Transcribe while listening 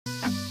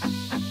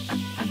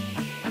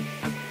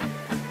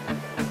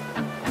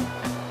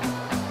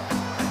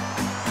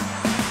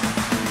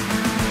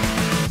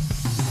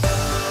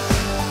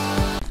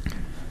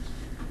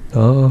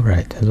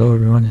Alright, hello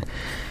everyone,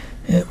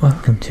 and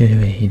welcome to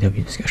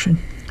AEW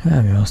discussion.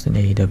 I'm your host and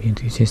AEW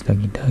enthusiast,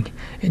 Doug.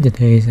 In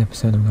today's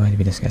episode, I'm going to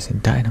be discussing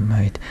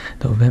Dynamite,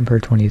 November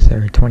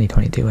 23rd,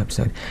 2022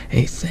 episode,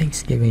 a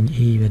Thanksgiving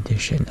Eve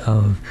edition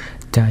of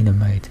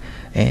Dynamite.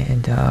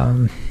 And,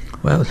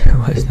 well, there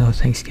was no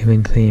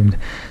Thanksgiving-themed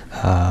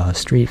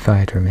Street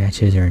Fighter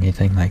matches or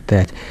anything like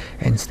that.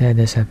 Instead,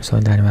 this episode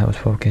of Dynamite was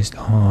focused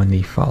on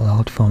the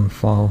fallout from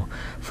full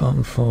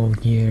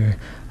year,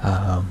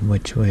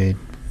 which would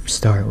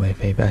start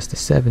with a best of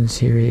 7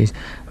 series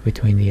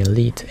between the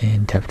Elite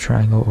and Death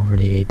Triangle over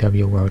the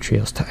AEW World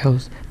Trios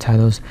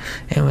titles.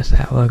 And with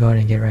that, we'll go ahead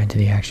and get right into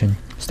the action,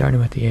 starting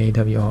with the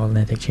AEW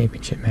All-Atlantic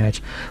Championship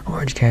match,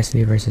 Orange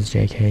Cassidy versus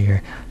Jake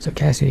Hager. So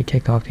Cassidy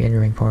kicked off the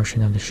in-ring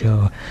portion of the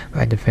show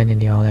by defending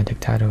the All-Atlantic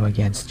title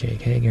against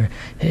Jake Hager.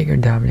 Hager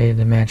dominated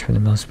the match for the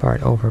most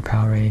part,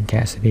 overpowering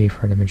Cassidy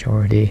for the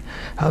majority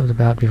of the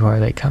bout before a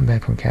late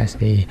comeback from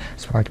Cassidy,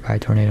 sparked by a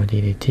tornado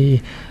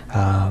DDT.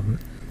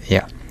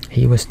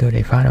 He withstood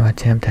a final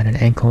attempt at an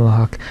ankle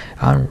lock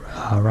on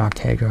rocked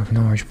Hager with an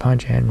orange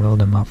punch and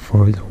rolled him up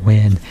for the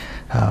win.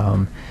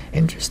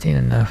 Interesting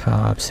enough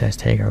how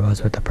obsessed Hager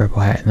was with the purple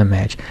hat in the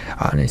match.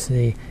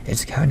 Honestly,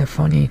 it's kind of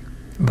funny,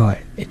 but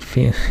it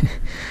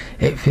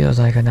feels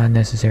like an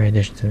unnecessary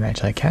addition to the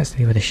match. Like,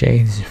 Cassidy with the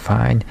shades is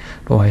fine,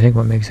 but I think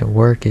what makes it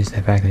work is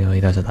the fact that he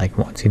only does it like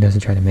once. He doesn't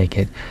try to make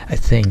it a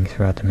thing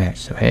throughout the match.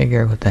 So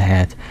Hager with the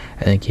hat,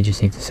 I think he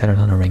just needs to set it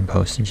on a ring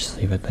post and just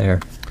leave it there.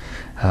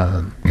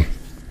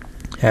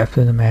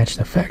 After the match,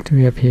 the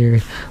Factory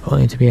appeared,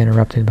 only to be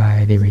interrupted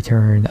by the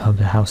return of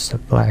the House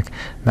of Black.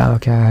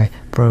 Malachi,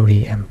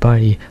 Brody, and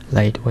Buddy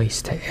laid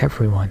waste to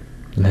everyone,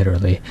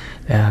 literally.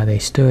 They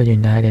stood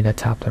united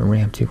atop the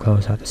ramp to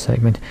close out the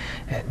segment,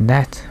 and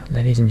that,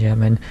 ladies and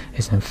gentlemen,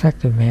 is an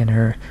effective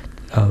manner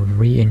of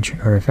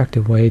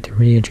effective way to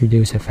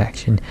reintroduce a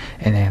faction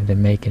and have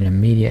them make an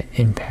immediate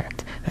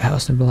impact. The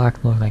House of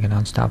Black looked like an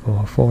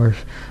unstoppable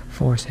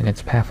force in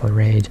its path of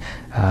rage.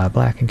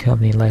 Black and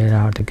company laid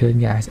out the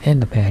good guys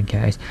and the bad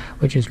guys,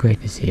 which is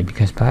great to see,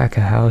 because Black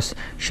House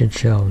should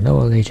show no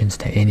allegiance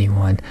to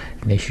anyone,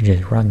 and they should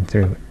just run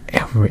through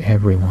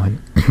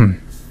everyone.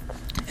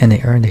 And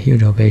they earned a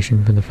huge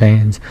ovation from the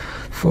fans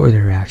for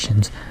their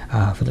actions.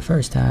 For the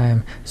first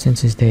time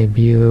since his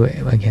debut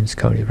against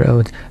Cody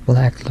Rhodes,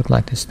 Black looked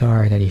like the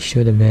star that he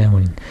should have been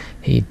when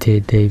he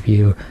did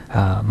debut.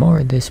 More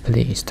of this,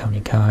 please,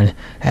 Tony Khan.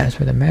 As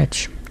for the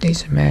match,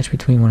 decent match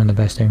between one of the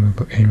best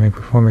in-ring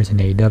performers in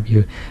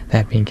AEW,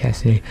 that being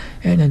Cassidy,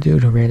 and a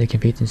dude who rarely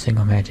competes in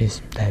single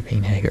matches, that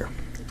being Hager.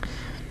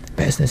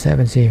 Best of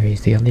 7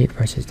 series, the Elite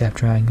versus Death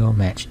Triangle,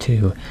 match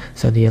 2.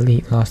 So the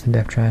Elite lost the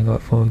Death Triangle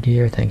at Full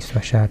Gear thanks to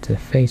a shot to the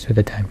face with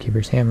the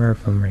Timekeeper's Hammer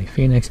from Rey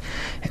Fenix.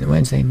 And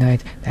Wednesday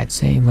night, that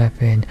same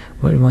weapon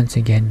would once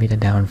again be the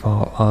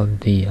downfall of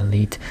the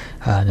Elite.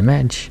 The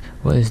match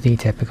was the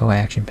typical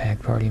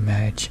action-packed party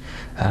match,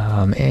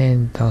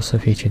 and also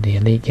featured the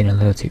Elite getting a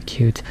little too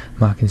cute,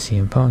 mocking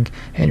CM Punk,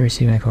 and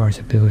receiving a chorus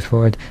of boos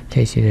for it. In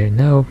case you didn't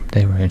know,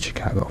 they were in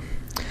Chicago.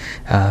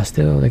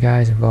 Still, the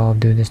guys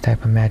involved do this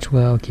type of match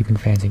well, keeping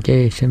fans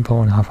engaged and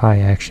pulling off high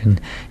action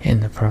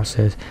in the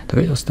process. The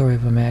real story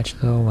of the match,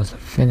 though, was the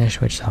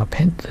finish, which saw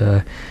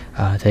Penta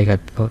take a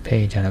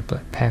page out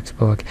of Pac's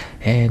book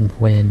and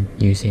win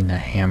using the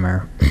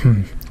hammer,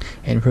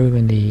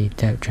 improving the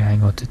Death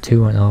Triangle to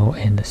 2-0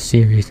 in the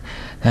series.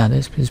 Now,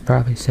 this is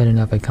probably setting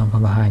up a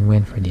come-from-behind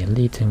win for the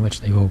Elite, in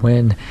which they will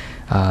win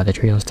the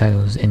Trios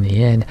titles in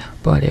the end,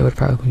 but it would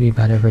probably be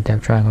better for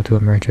Death Triangle to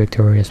emerge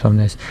victorious from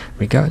this.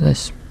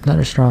 Regardless,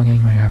 another strong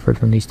in-ring effort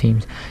from these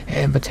teams,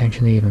 and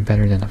potentially even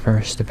better than the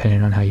first,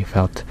 depending on how you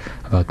felt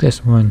about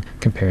this one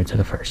compared to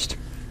the first.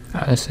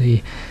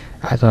 Honestly,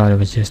 I thought it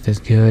was just as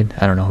good.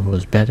 I don't know if it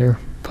was better,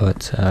 but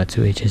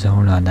to each his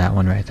own on that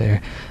one right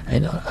there.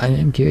 And I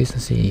am curious to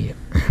see,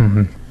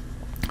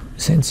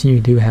 since you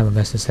do have a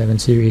best of 7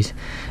 series,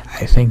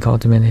 I think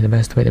ultimately the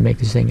best way to make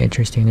this thing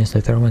interesting is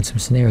to throw in some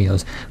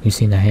scenarios. We've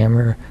seen the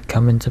hammer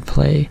come into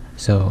play,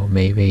 so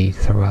maybe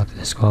throw out the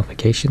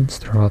disqualifications,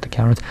 throw out the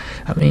counters.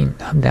 I mean,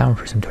 I'm down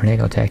for some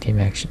tornado tag team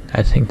action.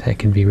 I think that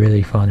could be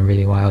really fun and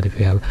really wild if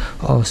you have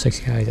all 6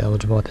 guys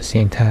eligible at the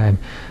same time.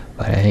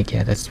 But I think,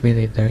 yeah, that's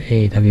really their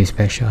AEW's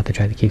best shot to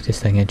try to keep this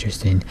thing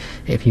interesting.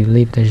 If you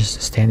leave it as just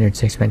a standard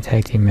 6-man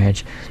tag team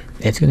match,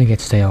 it's going to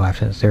get stale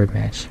after the 3rd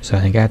match. So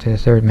I think after the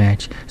 3rd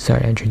match,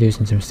 start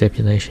introducing some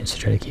stipulations to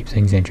try to keep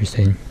things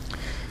interesting.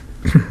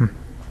 And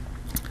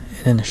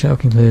then the show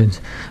concludes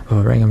with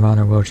a Ring of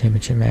Honor World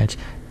Championship match,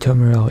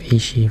 Tomohiro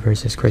Ishii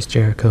versus Chris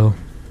Jericho.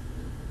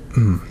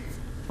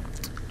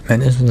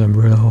 And this was a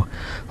brutal,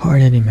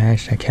 hard-hitting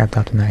match that capped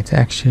off the night's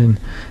action,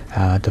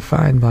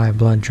 defined by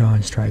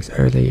blood-drawn strikes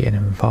early and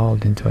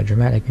evolved into a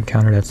dramatic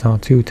encounter that saw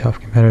 2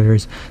 tough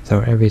competitors throw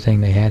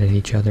everything they had at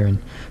each other, and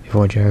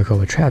before Jericho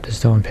would trap the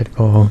Stone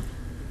Pitbull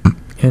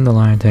in the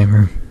Lion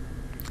Tamer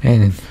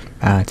and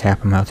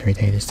tap him out to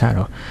retain his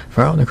title.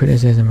 For all the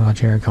criticism about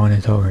Jericho and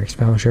his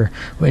overexposure,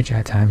 which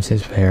at times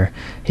is fair,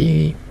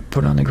 he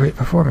put on a great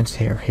performance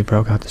here. He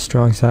broke out the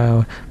strong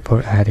style,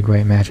 had a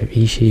great match with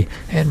Ishii,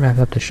 and wrapped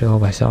up the show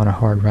by selling a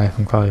hard right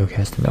from Claudio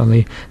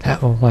Castagnoli.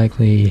 That will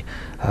likely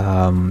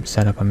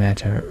set up a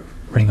match at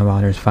Ring of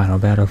Honor's final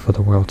battle for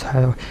the world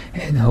title,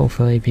 and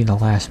hopefully be the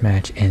last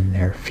match in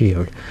their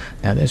feud.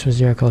 Now, this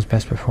was Jericho's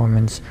best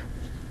performance,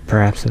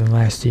 perhaps of the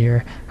last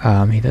year.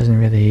 He doesn't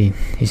really,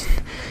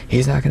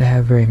 he's not going to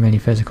have very many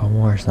physical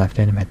wars left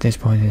in him at this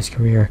point in his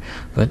career,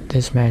 but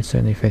this match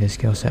certainly fit his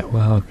skill set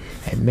well,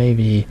 and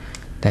maybe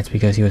that's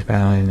because he was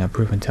battling a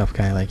proven tough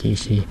guy like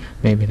Ishii.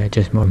 Maybe that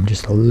just moved him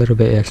just a little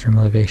bit extra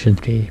motivation,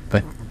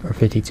 or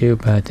 52,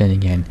 but then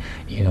again,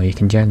 you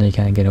can generally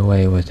kind of get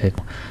away with it.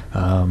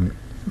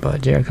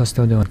 But Jericho's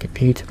still doing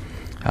compete.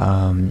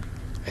 And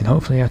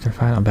hopefully after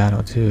final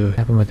battle too,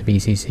 happen with the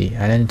BCC.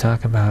 I didn't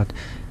talk about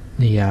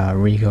the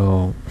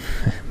Rigo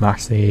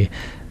Moxley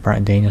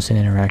Bryan Danielson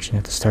interaction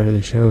at the start of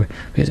the show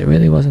because it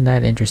really wasn't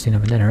that interesting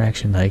of an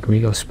interaction. Like,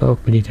 Rigo spoke,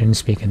 but he didn't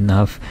speak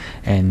enough,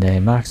 and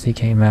then Moxley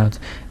came out,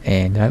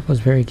 and I was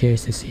very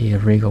curious to see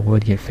if Rigo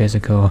would get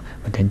physical,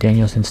 but then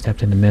Danielson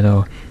stepped in the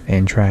middle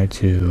and tried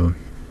to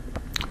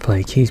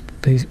play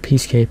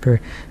peacekeeper,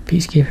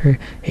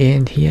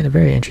 and he had a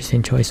very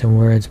interesting choice of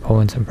words,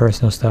 pulling some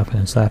personal stuff and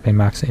then slapping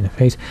Moxley in the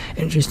face.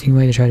 Interesting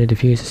way to try to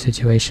defuse the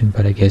situation,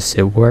 but I guess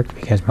it worked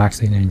because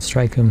Moxley didn't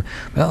strike him,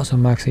 but also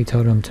Moxley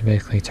told him to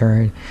basically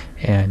turn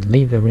and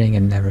leave the ring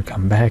and never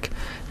come back.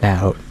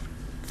 Now,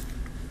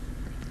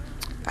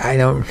 I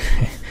don't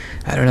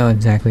know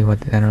exactly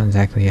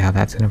how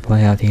that's going to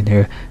play out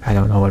either. I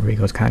don't know what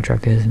Rigo's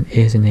contract is in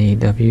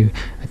AEW.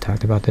 I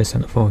talked about this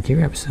on the Full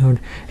Gear episode.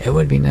 It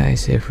would be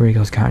nice if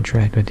Rigo's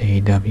contract with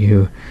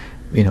AEW,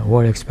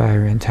 would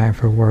expire in time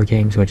for War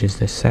Games, which is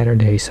this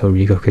Saturday, so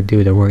Rigo could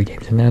do the War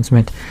Games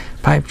announcement.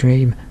 Pipe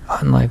dream,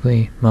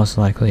 unlikely, most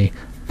likely,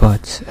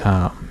 but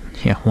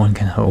one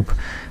can hope.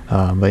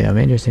 But I'm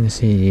interested to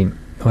see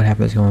what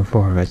happens going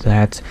forward with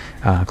that.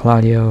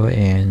 Claudio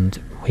and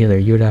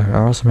Wheeler Yuta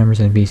are also members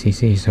of the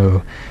BCC,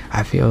 so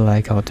I feel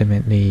like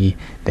ultimately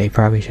they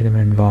probably should have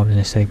been involved in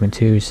this segment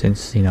too,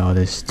 since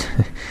this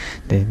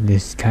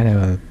kind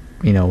of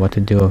what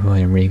to do with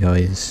William Rigo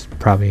is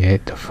probably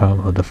it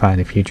will define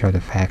the future of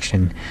the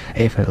faction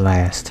if it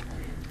lasts.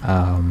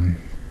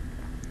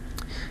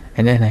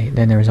 And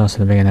then there was also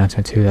the big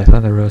announcement too that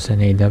Thunder Rosa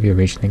and AEW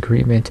reached an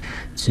agreement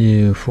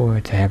to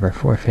have her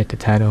forfeit the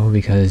title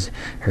because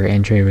her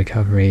injury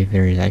recovery,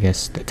 I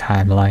guess the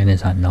timeline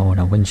is unknown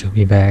on when she'll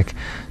be back.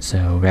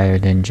 So rather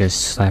than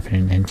just slapping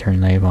an intern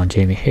label on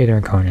Jamie Hayter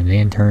and calling her the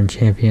intern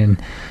champion,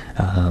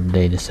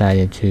 they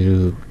decided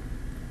to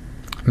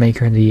make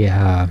her the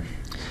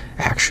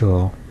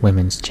actual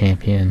women's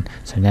champion.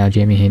 So now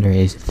Jamie Hayter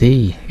is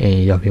the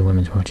AEW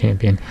Women's World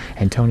Champion,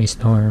 and Toni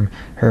Storm,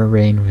 her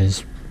reign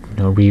was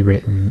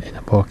rewritten in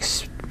the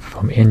books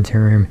from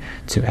interim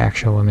to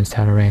actual women's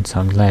title reign, so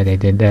I'm glad they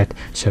did that.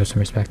 Show some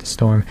respect to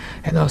Storm,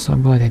 and also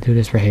I'm glad they do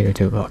this for Hayter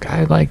too. Look,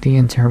 I like the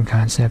interim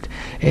concept,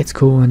 it's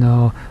cool and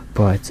all,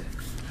 but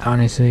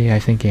honestly I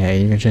think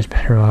you're just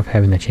better off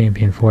having the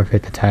champion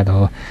forfeit the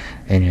title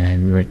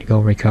and go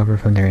recover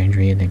from their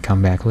injury and then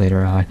come back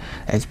later on.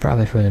 It's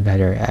probably for the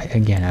better.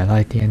 Again, I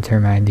like the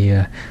interim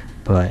idea,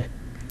 but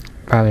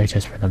probably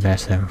just for the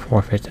best of them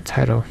forfeit the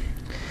title.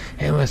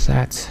 And with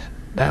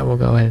that will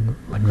go ahead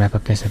and wrap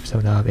up this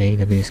episode of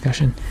AEW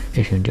Discussion.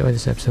 If you enjoyed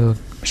this episode,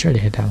 be sure to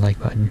hit that like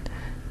button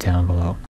down below.